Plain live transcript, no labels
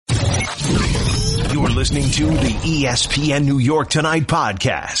You're listening to the ESPN New York Tonight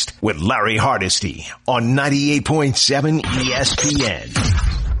podcast with Larry Hardesty on 98.7 ESPN.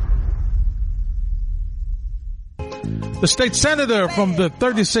 The state senator from the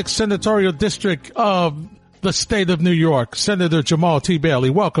 36th Senatorial District of the state of New York, Senator Jamaal T Bailey.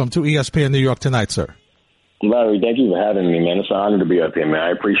 Welcome to ESPN New York Tonight, sir. Larry, thank you for having me, man. It's an honor to be up here, man.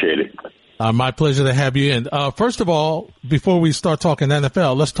 I appreciate it. My pleasure to have you in. First of all, before we start talking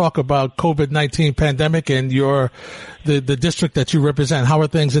NFL, let's talk about COVID-19 pandemic and the district that you represent. How are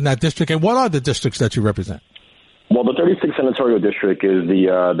things in that district, and what are the districts that you represent? Well, the 36th Senatorial District is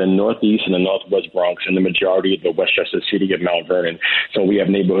the Northeast and the Northwest Bronx and the majority of the Westchester City of Mount Vernon. So we have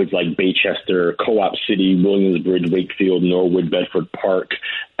neighborhoods like Baychester, Co-op City, Williamsbridge, Wakefield, Norwood, Bedford Park,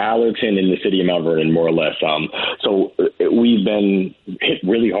 Allerton, and the city of Mount Vernon, more or less. So we've been hit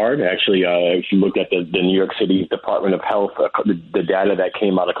really hard. Actually, if you look at the New York City Department of Health, the data that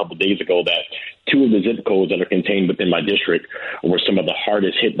came out a couple of days ago, that two of the zip codes that are contained within my district were some of the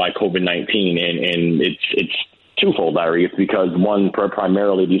hardest hit by COVID-19, and it's twofold, Larry. It's because, one,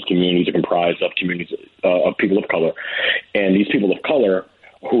 primarily these communities are comprised of communities of people of color. And these people of color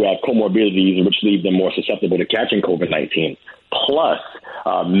who have comorbidities, which leave them more susceptible to catching COVID-19. Plus,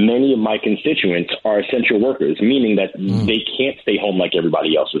 many of my constituents are essential workers, meaning that they can't stay home like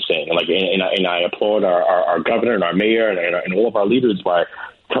everybody else is saying. And I applaud our governor and our mayor and all of our leaders by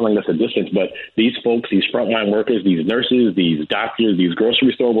telling us a distance. But these folks, these frontline workers, these nurses, these doctors, these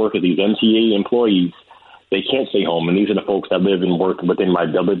grocery store workers, these MTA employees, they can't stay home, and these are the folks that live and work within my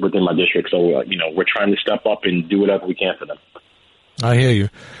district. So, we're trying to step up and do whatever we can for them. I hear you.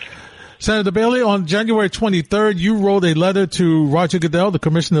 Senator Bailey, on January 23rd, you wrote a letter to Roger Goodell, the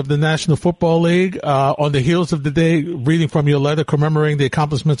commissioner of the National Football League, on the heels of the day, reading from your letter, commemorating the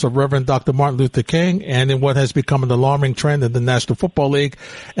accomplishments of Reverend Dr. Martin Luther King, and in what has become an alarming trend in the National Football League,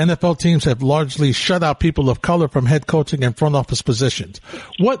 NFL teams have largely shut out people of color from head coaching and front office positions.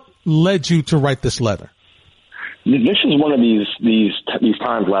 What led you to write this letter? This is one of these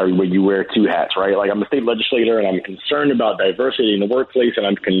times, Larry, where you wear two hats, right? Like, I'm a state legislator, and I'm concerned about diversity in the workplace, and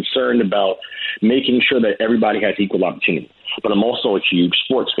I'm concerned about making sure that everybody has equal opportunity. But I'm also a huge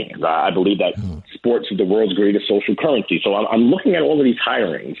sports fan. I believe that sports is the world's greatest social currency. So I'm looking at all of these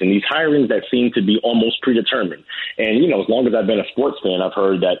hirings, and these hirings that seem to be almost predetermined. And, as long as I've been a sports fan, I've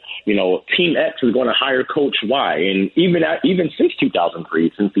heard that, Team X is going to hire Coach Y. And even since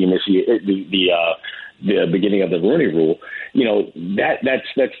 2003, since the beginning of the Rooney Rule, that's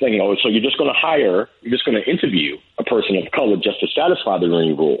thing. So you're just going to interview a person of color just to satisfy the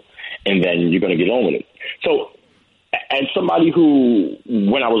Rooney Rule, and then you're going to get on with it. So, as somebody who,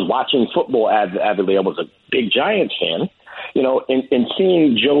 when I was watching football avidly, I was a big Giants fan, and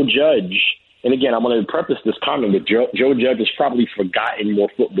seeing Joe Judge. And again, I want to preface this comment with Joe Judge has probably forgotten more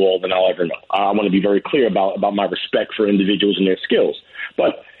football than I'll ever know. I want to be very clear about my respect for individuals and their skills,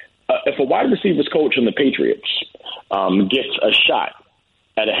 but. If a wide receivers coach in the Patriots gets a shot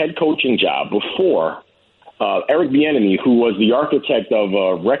at a head coaching job before Eric Bieniemy, who was the architect of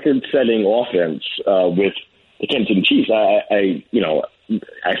a record-setting offense with the Kansas City Chiefs, I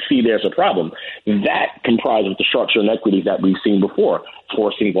see there's a problem. That comprises the structure and equities that we've seen before,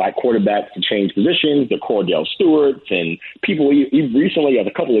 forcing black quarterbacks to change positions, the Cordell Stewarts, and people recently,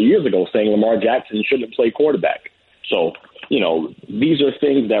 a couple of years ago, saying Lamar Jackson shouldn't play quarterback. So, these are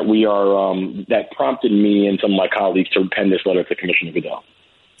things that we are that prompted me and some of my colleagues to pen this letter to Commissioner Goodell.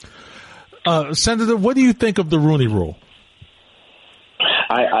 Senator, what do you think of the Rooney Rule?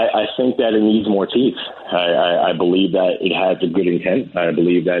 I think that it needs more teeth. I believe that it has a good intent. I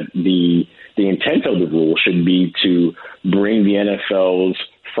believe that the intent of the rule should be to bring the NFL's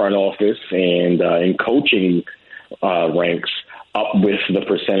front office and coaching ranks up with the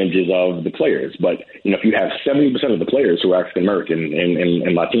percentages of the players. But, if you have 70% of the players who are African American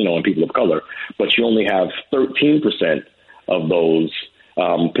and Latino and people of color, but you only have 13% of those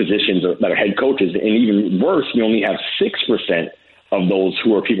positions that are head coaches, and even worse, you only have 6% of those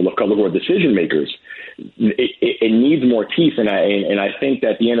who are people of color who are decision makers, it needs more teeth. And I think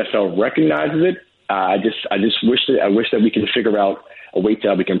that the NFL recognizes it. I wish that we can figure out a way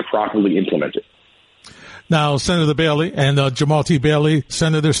that we can properly implement it. Now, Senator Bailey and Jamaal T. Bailey,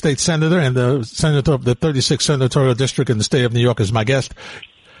 state senator, and the senator of the 36th Senatorial District in the state of New York, is my guest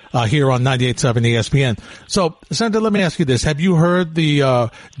here on 98.7 ESPN. So, Senator, let me ask you this. Have you heard the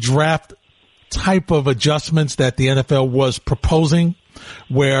draft type of adjustments that the NFL was proposing,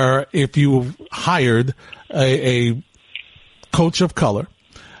 where if you hired a coach of color,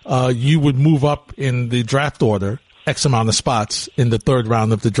 you would move up in the draft order X amount of spots in the third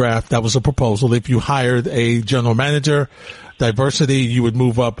round of the draft? That was a proposal. If you hired a general manager, diversity, you would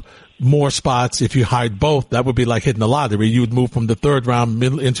move up more spots. If you hired both, that would be like hitting the lottery. You would move from the third round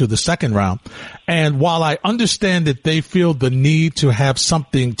into the second round. And while I understand that they feel the need to have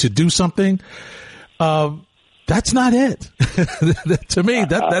something to do something, that's not it. To me,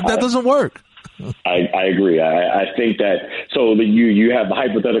 that doesn't work. I agree. I think that you have the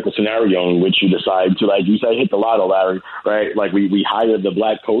hypothetical scenario in which you decide to, like you said, hit the lotto, Larry, right? Like we hire the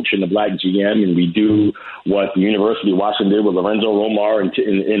black coach and the black GM, and we do what the University of Washington did with Lorenzo Romar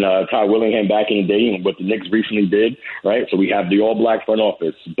and Ty Willingham back in the day, and what the Knicks recently did, right? So we have the all-black front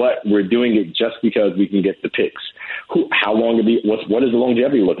office, but we're doing it just because we can get the picks. How long what is the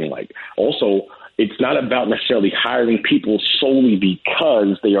longevity looking like? Also, it's not about necessarily hiring people solely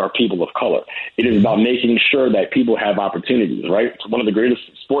because they are people of color. It is about making sure that people have opportunities, right? One of the greatest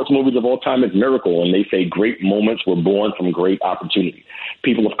sports movies of all time is Miracle, and they say great moments were born from great opportunity.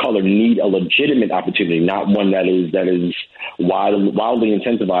 People of color need a legitimate opportunity, not one that is wildly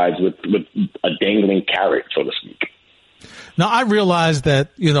incentivized with a dangling carrot, so to speak. Now, I realize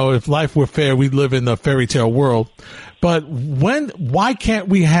that, if life were fair, we'd live in a fairy tale world. But why can't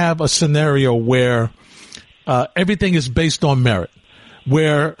we have a scenario where everything is based on merit?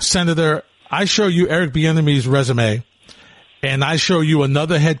 Where, Senator, I show you Eric Bieniemy's resume, and I show you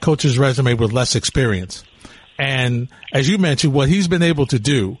another head coach's resume with less experience. And as you mentioned, what he's been able to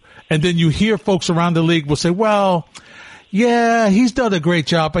do, and then you hear folks around the league will say, well, yeah, he's done a great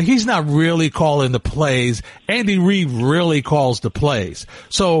job, but he's not really calling the plays. Andy Reid really calls the plays.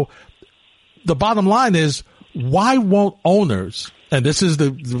 So the bottom line is, why won't owners, and this is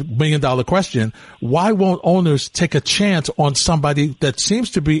the $1 million question, why won't owners take a chance on somebody that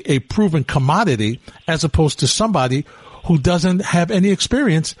seems to be a proven commodity as opposed to somebody who doesn't have any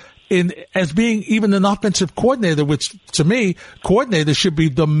experience as being even an offensive coordinator, which to me, coordinator should be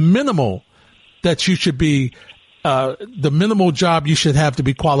the minimal that you should be, the minimal job you should have to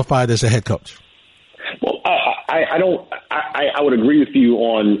be qualified as a head coach. Well, I would agree with you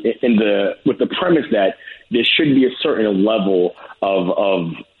with the premise that there should be a certain level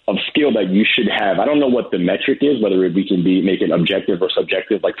of skill that you should have. I don't know what the metric is, whether we can make it objective or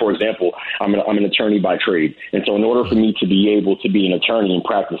subjective. Like, for example, I'm an attorney by trade. And so in order for me to be able to be an attorney and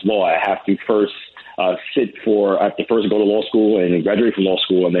practice law, I have to first I have to first go to law school and graduate from law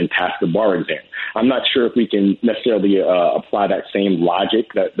school and then pass the bar exam. I'm not sure if we can necessarily apply that same logic,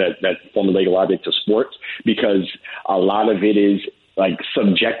 that formulaic logic to sports, because a lot of it is like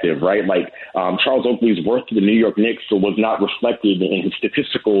subjective, right? Like Charles Oakley's worth to the New York Knicks was not reflected in his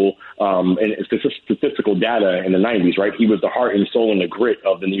statistical data in the 90s, right? He was the heart and soul and the grit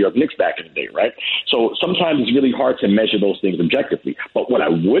of the New York Knicks back in the day, right? So sometimes it's really hard to measure those things objectively. But what I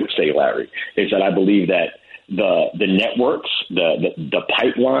would say, Larry, is that I believe that the networks, the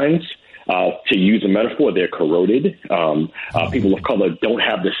pipelines, to use a metaphor, they're corroded. People of color don't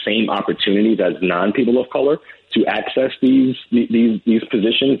have the same opportunities as non-people of color to access these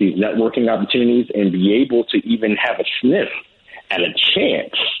positions, these networking opportunities, and be able to even have a sniff at a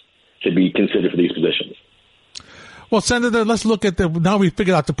chance to be considered for these positions. Well, Senator, let's look at now we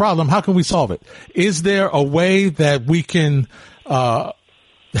figured out the problem. How can we solve it? Is there a way that we can have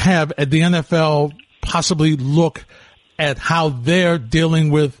the NFL possibly look at how they're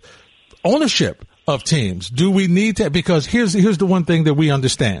dealing with ownership of teams? Do we need to? Because here's the one thing that we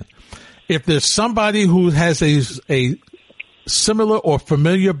understand. If there's somebody who has a similar or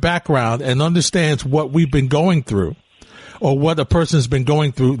familiar background and understands what we've been going through or what a person's been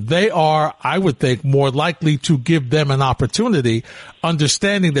going through, they are, I would think, more likely to give them an opportunity,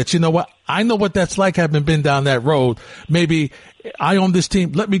 understanding that, you know what, I know what that's like, having been down that road. Maybe I own this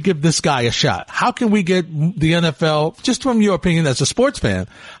team. Let me give this guy a shot. How can we get the NFL, just from your opinion as a sports fan,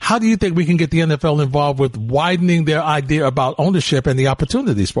 how do you think we can get the NFL involved with widening their idea about ownership and the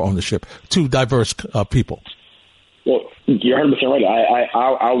opportunities for ownership to diverse people? Well, you're 100% right.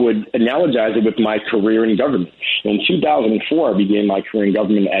 I would analogize it with my career in government. In 2004, I began my career in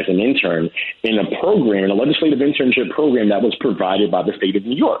government as an intern in a legislative internship program that was provided by the state of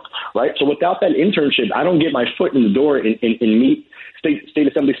New York, right? So without that internship, I don't get my foot in the door and meet State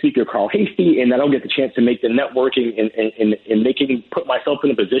Assembly Speaker Carl Hardesty, and I don't get the chance to make the networking and making put myself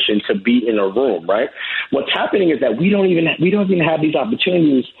in a position to be in a room, right? What's happening is that we don't even have these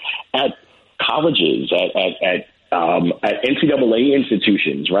opportunities at colleges, at NCAA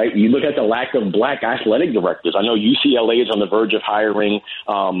institutions, right? You look at the lack of black athletic directors. I know UCLA is on the verge of hiring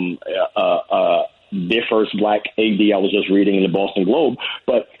their first black AD. I was just reading in the Boston Globe,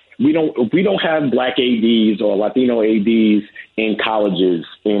 but we don't have black ADs or Latino ADs in colleges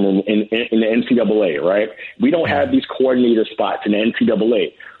in the NCAA, right? We don't have these coordinator spots in the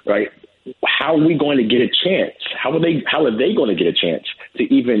NCAA, right? how are we going to get a chance? How are they going to get a chance to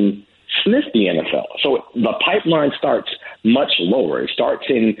even sniff the NFL? So the pipeline starts much lower. It starts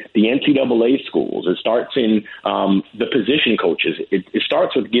in the NCAA schools. It starts in the position coaches. It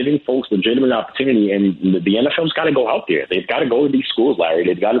starts with giving folks legitimate opportunity, and the NFL's got to go out there. They've got to go to these schools, Larry.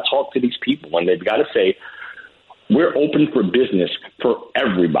 They've got to talk to these people, and they've got to say, we're open for business for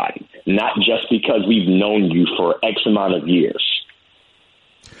everybody, not just because we've known you for X amount of years.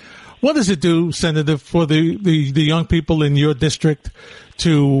 What does it do, Senator, for the young people in your district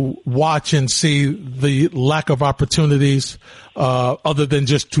to watch and see the lack of opportunities, other than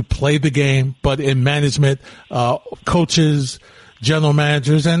just to play the game, but in management, coaches, general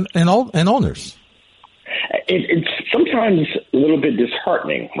managers, and owners? It's sometimes a little bit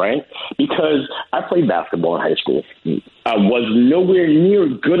disheartening, right? Because I played basketball in high school. I was nowhere near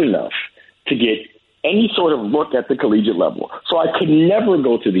good enough to get any sort of look at the collegiate level. So I could never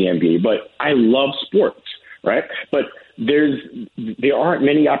go to the NBA, but I love sports, right? But there aren't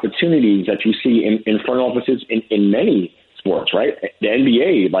many opportunities that you see in front offices in many sports, right? The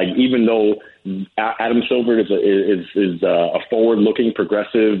NBA, like, even though Adam Silver is a forward-looking,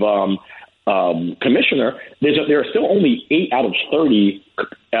 progressive commissioner, there are still only 8 out of 30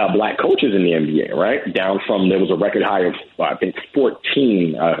 black coaches in the NBA, right? Down from, there was a record high of, I think,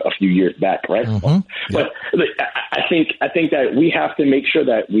 14 a few years back, right? Mm-hmm. But I think that we have to make sure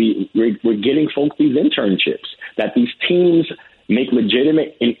that we're getting folks these internships, that these teams make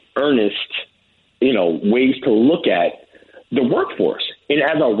legitimate and earnest, ways to look at the workforce. And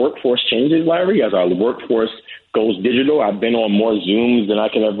as our workforce changes, Larry, as our workforce goes digital, I've been on more Zooms than I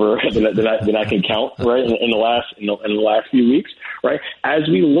can ever than I can count, right? In the last few weeks, right? As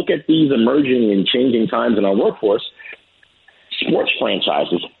we look at these emerging and changing times in our workforce, sports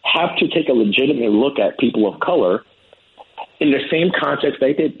franchises have to take a legitimate look at people of color in the same context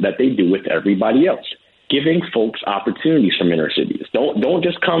that they do with everybody else, giving folks opportunities from inner cities. Don't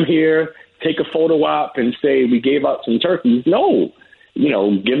just come here, take a photo op, and say we gave out some turkeys. No.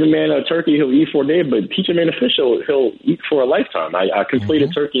 Give a man a turkey, he'll eat for a day, but teach a man to fish, he'll eat for a lifetime. I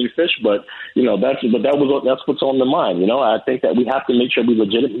completed turkey and fish, but that's what's on the mind. I think that we have to make sure we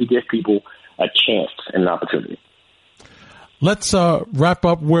legitimately give people a chance and an opportunity. Let's wrap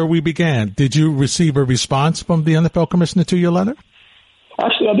up where we began. Did you receive a response from the NFL commissioner to your letter?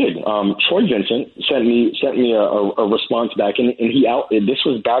 Actually, I did. Troy Vincent sent me a response back, and this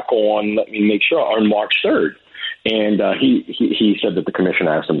was back on, let me make sure, on March 3rd. And he said that the commission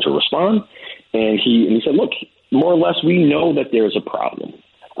asked him to respond, and he said, look, more or less, we know that there's a problem,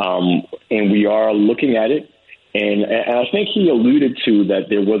 and we are looking at it. And I think he alluded to that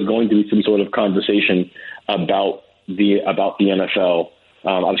there was going to be some sort of conversation about the NFL,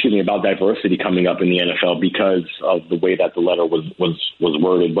 about diversity coming up in the NFL because of the way that the letter was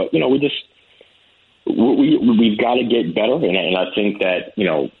worded. But we've got to get better, and I think that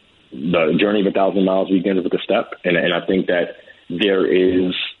the journey of 1,000 miles begins with a step, and I think that there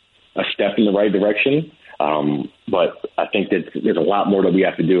is a step in the right direction. But I think that there's a lot more that we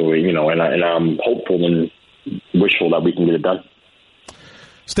have to do, and I'm hopeful and wishful that we can get it done.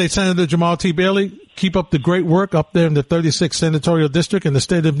 State Senator Jamaal T Bailey, keep up the great work up there in the 36th Senatorial District in the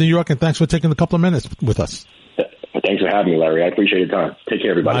state of New York, and thanks for taking a couple of minutes with us. Thanks for having me, Larry. I appreciate your time. Take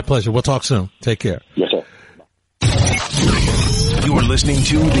care, everybody. My pleasure. We'll talk soon. Take care. Yes, sir. You're listening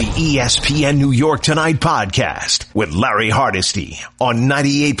to the ESPN New York Tonight podcast with Larry Hardesty on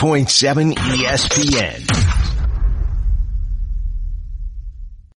 98.7 ESPN.